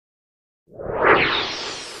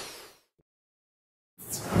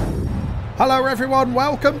Hello everyone,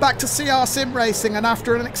 welcome back to CR Racing, and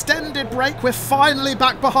after an extended break we're finally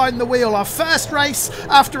back behind the wheel. Our first race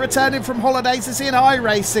after returning from holidays is in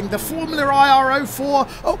iRacing, the Formula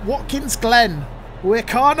iR-04 at Watkins Glen. We're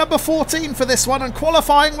car number 14 for this one, and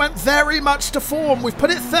qualifying went very much to form. We've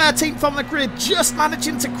put it 13th on the grid, just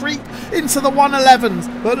managing to creep into the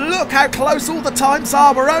 111s. But look how close all the times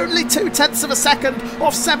are. We're only 0.2 of a second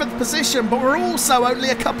off 7th position, but we're also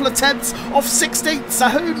only a couple of tenths off 16th. So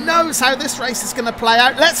who knows how this race is going to play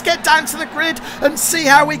out. Let's get down to the grid and see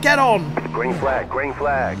how we get on. Green flag, green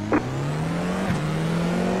flag.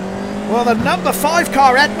 Well, the number 5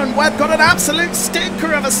 car, Edmund Webb, got an absolute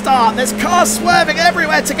stinker of a start. There's cars swerving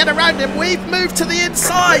everywhere to get around him. We've moved to the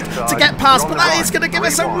inside to get past, but that is going to give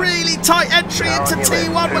us a really tight entry into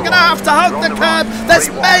T1. We're going to have to hug the curb. There's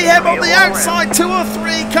mayhem on the outside. 2 or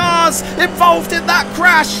 3 cars involved in that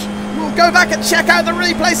crash. We'll go back and check out the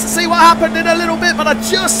replays to see what happened in a little bit, but I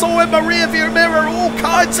just saw in my rear view mirror all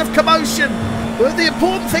kinds of commotion. But the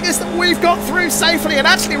important thing is that we've got through safely, and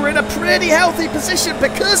actually we're in a pretty healthy position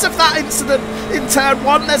because of that incident in turn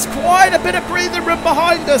 1. There's quite a bit of breathing room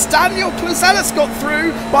behind us. Daniel Cluzellis got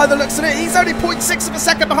through by the looks of it. He's only 0.6 of a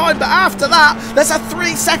second behind, but after that there's a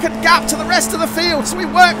 3-second gap to the rest of the field. So we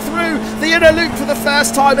work through the inner loop for the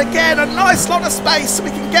first time. Again, a nice lot of space so we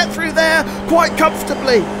can get through there quite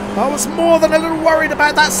comfortably. I was more than a little worried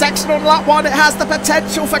about that section on lap 1. It has the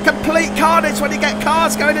potential for complete carnage when you get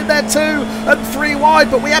cars going in there 2 and 3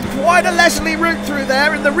 wide, but we had quite a leisurely route through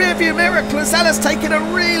there. In the rear view mirror, Cluzella's taking a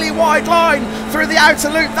really wide line through the outer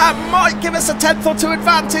loop. That might give us a 10th or 2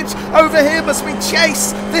 advantage over him as we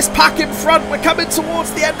chase this pack in front. We're coming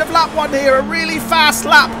towards the end of lap 1 here, a really fast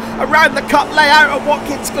lap around the cut layout at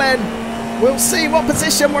Watkins Glen. We'll see what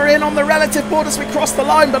position we're in on the relative board as we cross the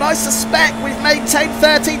line, but I suspect we've maintained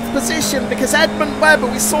 13th position because Edmund Webb,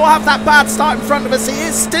 we saw have that bad start in front of us, he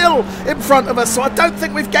is still in front of us, so I don't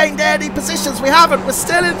think we've gained any positions. We haven't, we're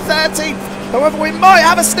still in 13th. However, we might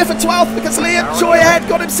have a sniff of 12th because Liam Joyhead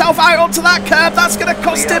got himself out onto that curb. That's going to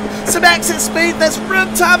cost him some exit speed. There's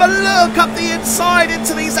room to have a look up the inside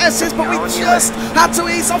into these S's, but we just had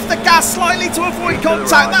to ease off the gas slightly to avoid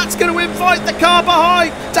contact. That's going to invite the car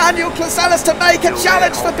behind Daniel Cluzellis to make a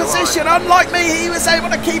challenge for position. Unlike me, he was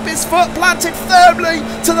able to keep his foot planted firmly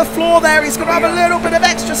to the floor there. He's going to have a little bit of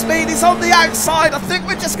extra speed. He's on the outside. I think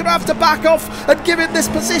we're just going to have to back off and give him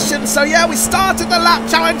this position. So yeah, we started the lap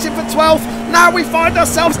challenging for 12th. Now we find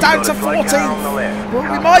ourselves down to 14th. Well,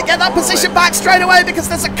 we might get that position back straight away because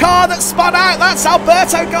there's a car that spun out. That's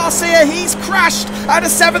Alberto Garcia. He's crashed out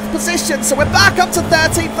of 7th position. So we're back up to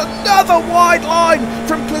 13th. Another wide line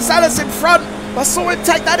from Cluzellis in front. I saw him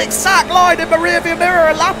take that exact line in my rearview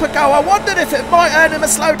mirror a lap ago. I wondered if it might earn him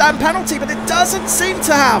a slowdown penalty, but it doesn't seem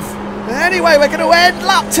to have. Anyway, we're going to end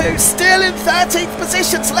lap 2, still in 13th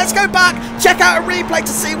position. So let's go back, check out a replay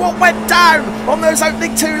to see what went down on those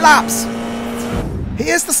opening 2 laps.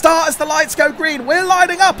 Here's the start as the lights go green. We're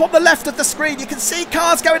lining up on the left of the screen. You can see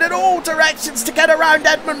cars going in all directions to get around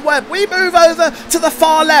Edmund Webb. We move over to the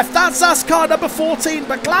far left. That's us, car number 14.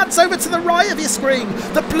 But glance over to the right of your screen,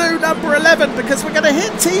 the blue number 11, because we're going to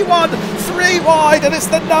hit T1 3 wide, and it's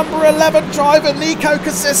the number 11 driver, Nico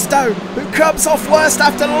Casisto, who comes off worst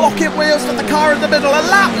after locking wheels with the car in the middle. A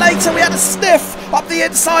lap later, we had a sniff up the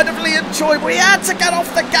inside of Liam Choi. We had to get off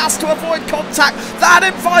the gas to avoid contact. That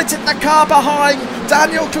invited the car behind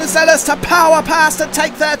Daniel Cluzellis to power past and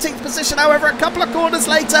take 13th position. However, a couple of corners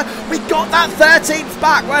later, we got that 13th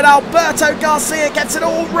back when Alberto Garcia gets it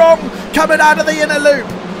all wrong coming out of the inner loop.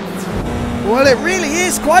 Well, it really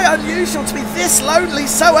is quite unusual to be this lonely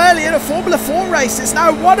so early in a Formula 4 race. It's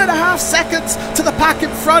now 1.5 seconds to the pack in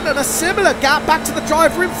front and a similar gap back to the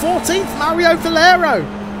driver in 14th, Mario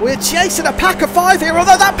Valero. We're chasing a pack of 5 here,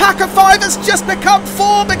 although that pack of 5 has just become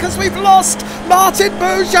 4 because we've lost Martin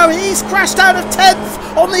Bujo. He's crashed out of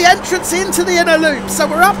 10th on the entrance into the inner loop. So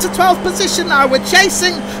we're up to 12th position now. We're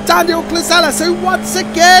chasing Daniel Cluzellis, who once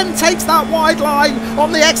again takes that wide line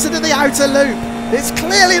on the exit of the outer loop. It's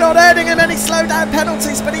clearly not earning him any slowdown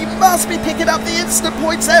penalties, but he must be picking up the instant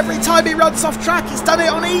points every time he runs off track. He's done it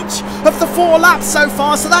on each of the 4 laps so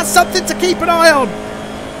far, so that's something to keep an eye on.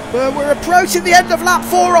 But we're approaching the end of lap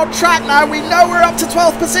 4 on track now. We know we're up to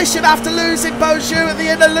 12th position after losing Beaujeu at the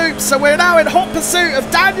inner loop. So we're now in hot pursuit of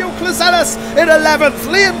Daniel Cluzellis in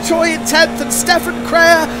 11th, Liam Choi in 10th, and Stefan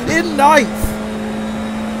Kreher in 9th.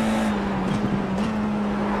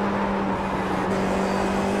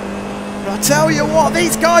 I tell you what,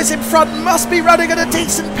 these guys in front must be running at a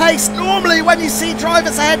decent pace. Normally when you see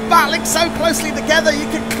drivers ahead battling so closely together, you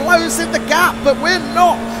can close in the gap, but we're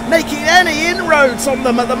not making any inroads on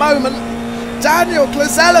them at the moment. Daniel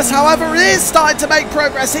Clazellas, however, is starting to make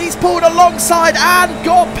progress. He's pulled alongside and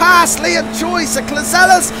got past Liam Joy. So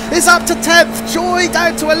Clazellas is up to 10th, Joy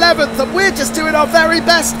down to 11th, and we're just doing our very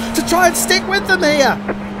best to try and stick with them here.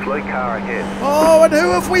 Slow car ahead. Oh, and who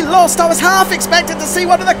have we lost? I was half expecting to see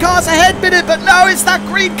one of the cars ahead minute, but no, it's that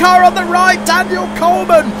green car on the right, Daniel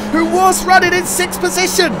Coleman, who was running in 6th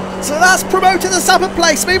position. So that's promoted us up a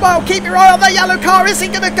place. Meanwhile, keep your eye on that yellow car. Is he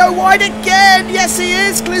going to go wide again? Yes, he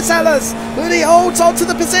is, Clazellas. But he holds on to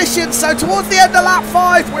the position. So towards the end of lap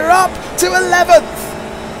 5, we're up to 11th.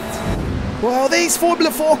 Well, these Formula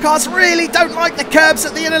 4 cars really don't like the curbs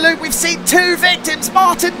at the inner loop. We've seen 2 victims.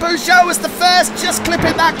 Martin Peugeot was the first, just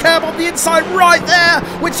clipping that curb on the inside right there,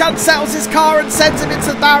 which unsettles his car and sends him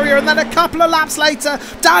into the barrier. And then a couple of laps later,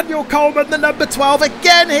 Daniel Coleman, the number 12,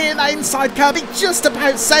 again hitting that inside curb. He just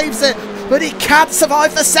about saves it, but he can't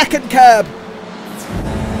survive the second curb.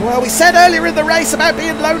 Well, we said earlier in the race about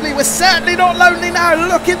being lonely. We're certainly not lonely now.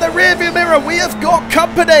 Look in the rearview mirror. We have got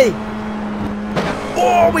company.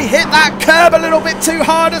 Oh, we hit that curb a little bit too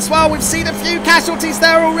hard as well. We've seen a few casualties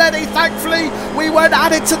there already. Thankfully, we weren't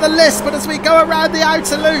added to the list. But as we go around the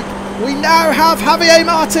outer loop, we now have Javier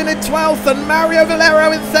Martin in 12th and Mario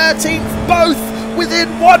Valero in 13th, both within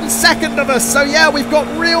 1 second of us. So yeah, we've got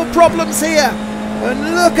real problems here.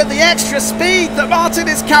 And look at the extra speed that Martin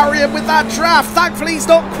is carrying with that draft. Thankfully, he's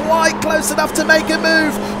not quite close enough to make a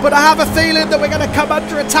move, but I have a feeling that we're going to come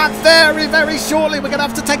under attack very, very shortly. We're going to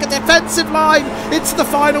have to take a defensive line into the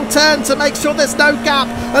final turn to make sure there's no gap,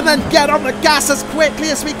 and then get on the gas as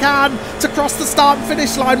quickly as we can to cross the start and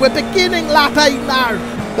finish line. We're beginning lap 8 now.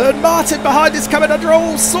 And Martin behind is coming under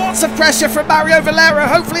all sorts of pressure from Mario Valero.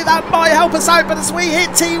 Hopefully that might help us out, but as we hit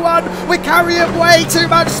T1, we're carrying way too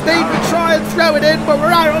much speed. We try and throw it in, but we're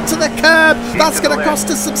out onto the curb. That's going to cost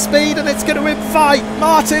us some speed, and it's going to invite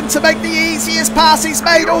Martin to make the easiest pass he's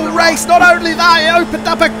made all race. Not only that, it opened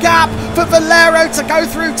up a gap for Valero to go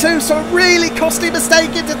through too, so a really costly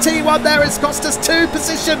mistake into T1 there. It's cost us 2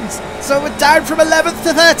 positions. So we're down from 11th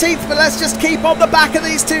to 13th, but let's just keep on the back of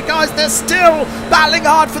these 2 guys. They're still battling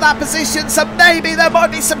hard for that position, so maybe there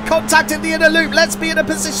might be some contact in the inner loop. Let's be in a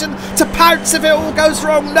position to pounce if it all goes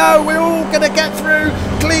wrong. No, we're all going to get through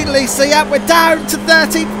cleanly. So yeah, we're down to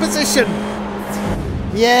 13th position.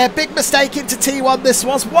 Yeah, big mistake into T1 this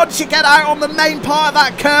was. Once you get out on the main part of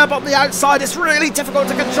that curb on the outside, it's really difficult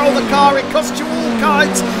to control the car. It costs you all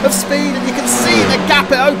kinds of speed, and you can see the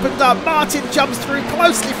gap it opened up. Martin jumps through,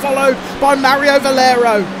 closely followed by Mario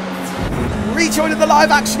Valero. Rejoining the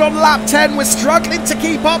live action on lap 10, we're struggling to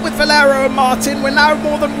keep up with Valero and Martin. We're now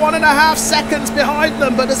more than 1.5 seconds behind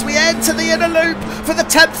them, but as we enter the inner loop for the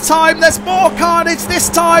 10th time, there's more carnage. This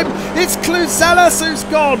time it's Clazellas who's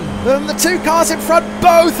gone, and the 2 cars in front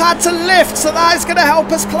both had to lift, so that is going to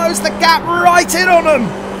help us close the gap right in on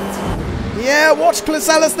them. Yeah, watch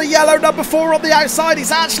Clazellas, the yellow number 4 on the outside. He's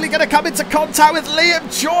actually going to come into contact with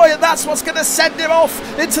Liam Joy, and that's what's going to send him off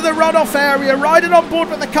into the runoff area. Riding on board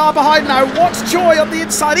with the car behind now. Watch Joy on the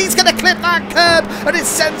inside. He's going to clip that curb, and it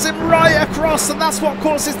sends him right across, and that's what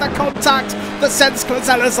causes the contact that sends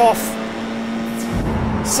Clazellas off.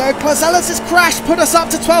 So Clazellas' crash put us up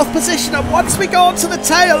to 12th position, and once we go onto the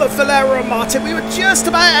tail of Valero and Martin, we were just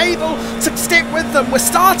about able to stick with them. We're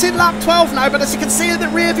starting lap 12 now, but as you can see in the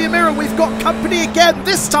rearview mirror, we've got company again.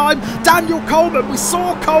 This time, Daniel Coleman. We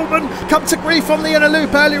saw Coleman come to grief on the inner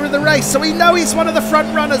loop earlier in the race, so we know he's one of the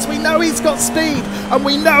front runners. We know he's got speed, and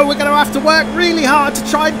we know we're going to have to work really hard to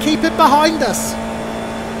try and keep him behind us.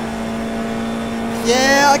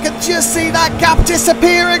 Yeah, I can just see that gap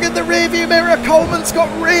disappearing in the rearview mirror. Coleman's got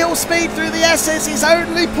real speed through the S's. He's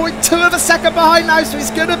only 0.2 of a second behind now, so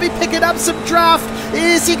he's going to be picking up some draft.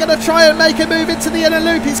 Is he going to try and make a move into the inner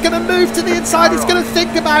loop? He's going to move to the inside. He's going to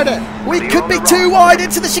think about it. We could be too wide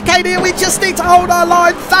into the chicane here. We just need to hold our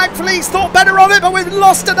line. Thankfully, he's thought better of it, but we've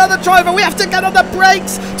lost another driver. We have to get on the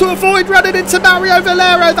brakes to avoid running into Mario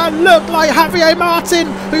Valero. That looked like Javier Martin,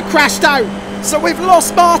 who crashed out. So we've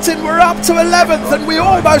lost Martin, we're up to 11th, and we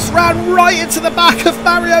almost ran right into the back of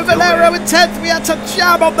Mario Valero in 10th. We had to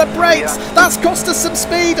jam on the brakes. That's cost us some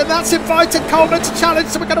speed, and that's invited Coleman to challenge,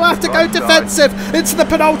 so we're going to have to go defensive into the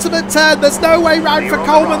penultimate turn. There's no way round for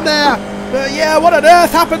Coleman there. But yeah, what on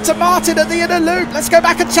earth happened to Martin at the inner loop? Let's go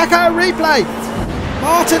back and check out a replay.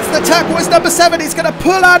 Martin's the turquoise number 7. He's going to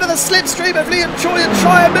pull out of the slipstream of Liam Choi and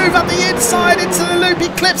try and move up the inside into the loop. He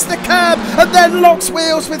clips the curb and then locks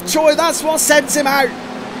wheels with Choi. That's what sends him out.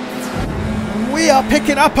 We are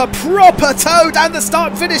picking up a proper tow down the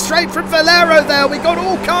start and finish straight from Valero there. We got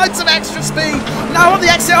all kinds of extra speed. Now on the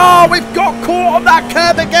exit, oh, we've got caught on that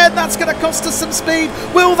curb again. That's going to cost us some speed.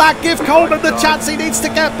 Will that give Coleman the chance he needs to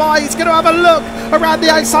get by? He's going to have a look around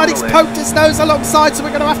the outside. He's poked his nose alongside, so we're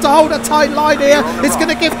going to have to hold a tight line here. It's going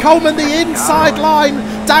to give Coleman the inside line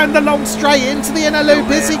down the long straight into the inner loop.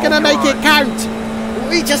 Is he going to make it count?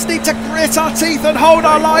 We just need to grit our teeth and hold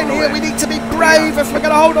our line here. We need to be brave if we're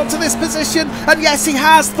going to hold on to this position. And yes, he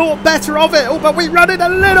has thought better of it. Oh, but we run it a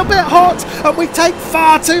little bit hot and we take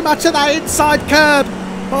far too much of that inside curb.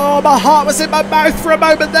 Oh, my heart was in my mouth for a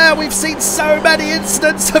moment there. We've seen so many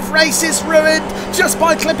incidents of races ruined just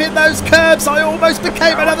by clipping those curbs. I almost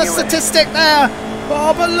became another statistic there.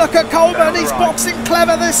 Oh, but look at Coleman, he's boxing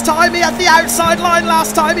clever this time. He had the outside line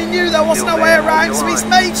last time. He knew there wasn't a way around, so he's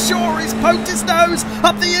made sure he's poked his nose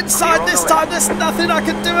up the inside this time. There's nothing I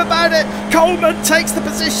can do about it. Coleman takes the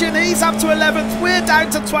position. He's up to 11th. We're down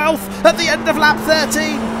to 12th at the end of lap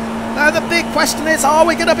 13. Now the big question is, are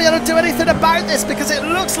we going to be able to do anything about this? Because it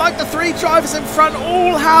looks like the three drivers in front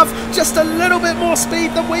all have just a little bit more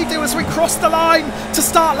speed than we do as we cross the line to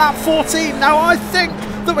start lap 14. Now I think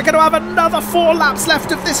that we're going to have another 4 laps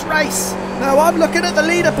left of this race. Now I'm looking at the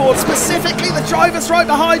leaderboard, specifically the drivers right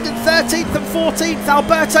behind in 13th and 14th,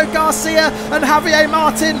 Alberto Garcia and Javier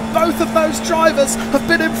Martin. Both of those drivers have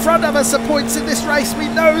been in front of us at points in this race. We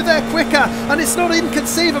know they're quicker, and it's not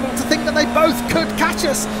inconceivable to think that they both could catch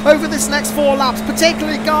us over this next 4 laps,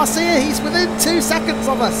 particularly Garcia. He's within 2 seconds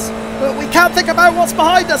of us. But we can't think about what's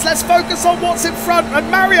behind us. Let's focus on what's in front. And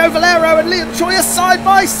Mario Valero and Liam Choi are side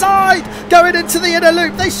by side going into the inner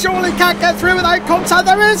loop. They surely can't get through without contact.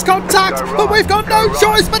 There is contact, but we've got no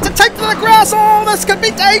choice but to take to the grass. Oh, this could be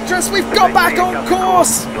dangerous. We've got back on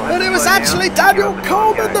course. And it was actually Daniel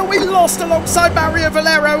Coleman that we lost alongside Mario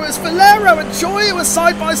Valero. It was Valero and Choi who were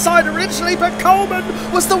side by side originally, but Coleman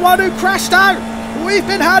was the one who crashed out. We've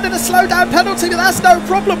been handed a slowdown penalty, but that's no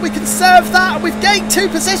problem. We can serve that, and we've gained 2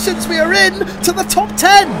 positions. We are in to the top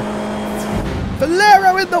 10.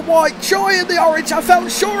 Valero in the white, Choi in the orange. I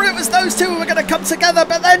felt sure it was those two who were going to come together,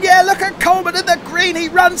 but then, yeah, look at Coleman in the green. He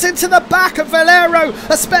runs into the back of Valero.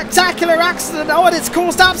 A spectacular accident. Oh, and it's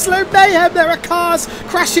caused absolute mayhem. There are cars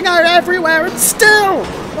crashing out everywhere, and still,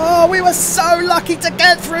 oh, we were so lucky to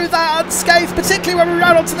get through that unscathed, particularly when we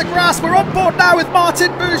ran onto the grass. We're on board now with Martin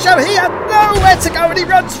Bujo. He had nowhere to go, and he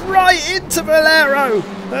runs right into Valero.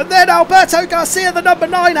 And then Alberto Garcia, the number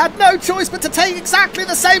 9, had no choice but to take exactly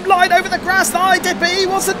the same line over the grass that I did, but he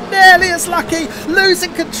wasn't nearly as lucky,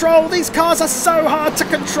 losing control. These cars are so hard to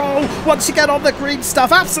control once you get on the green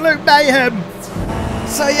stuff. Absolute mayhem.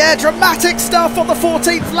 So yeah, dramatic stuff on the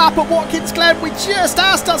 14th lap at Watkins Glen. We just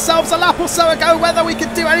asked ourselves a lap or so ago whether we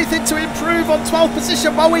could do anything to improve on 12th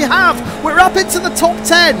position. Well, we have. We're up into the top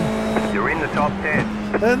 10. You're in the top 10.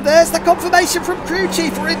 And there's the confirmation from crew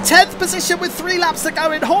chief. We're in 10th position with 3 laps to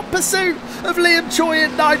go in hot pursuit of Liam Choi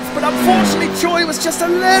in 9th. But unfortunately, Choi was just a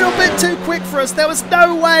little bit too quick for us. There was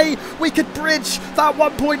no way we could bridge that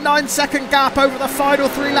 1.9 second gap over the final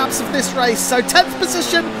 3 laps of this race. So 10th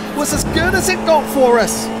position was as good as it got for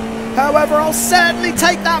us. However, I'll certainly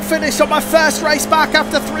take that finish on my first race back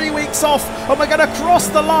after 3 weeks off, and we're going to cross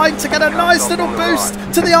the line to get a nice little boost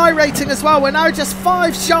to the I rating as well. We're now just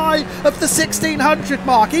 5 shy of the 1600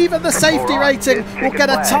 mark. Even the safety rating will get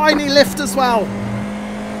a tiny lift as well.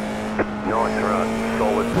 Nice run,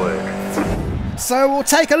 solid work. So we'll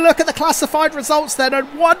take a look at the classified results then,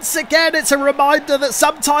 and once again it's a reminder that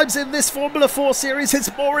sometimes in this Formula 4 series it's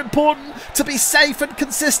more important to be safe and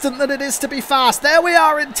consistent than it is to be fast. There we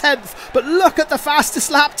are in 10th, but look at the fastest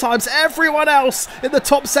lap times. Everyone else in the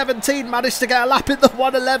top 17 managed to get a lap in the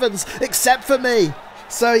 111s except for me.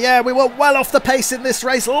 So yeah, we were well off the pace in this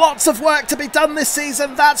race. Lots of work to be done this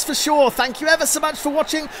season, that's for sure. Thank you ever so much for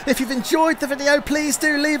watching. If you've enjoyed the video, please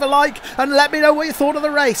do leave a like and let me know what you thought of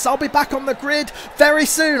the race. I'll be back on the grid very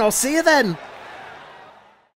soon. I'll see you then.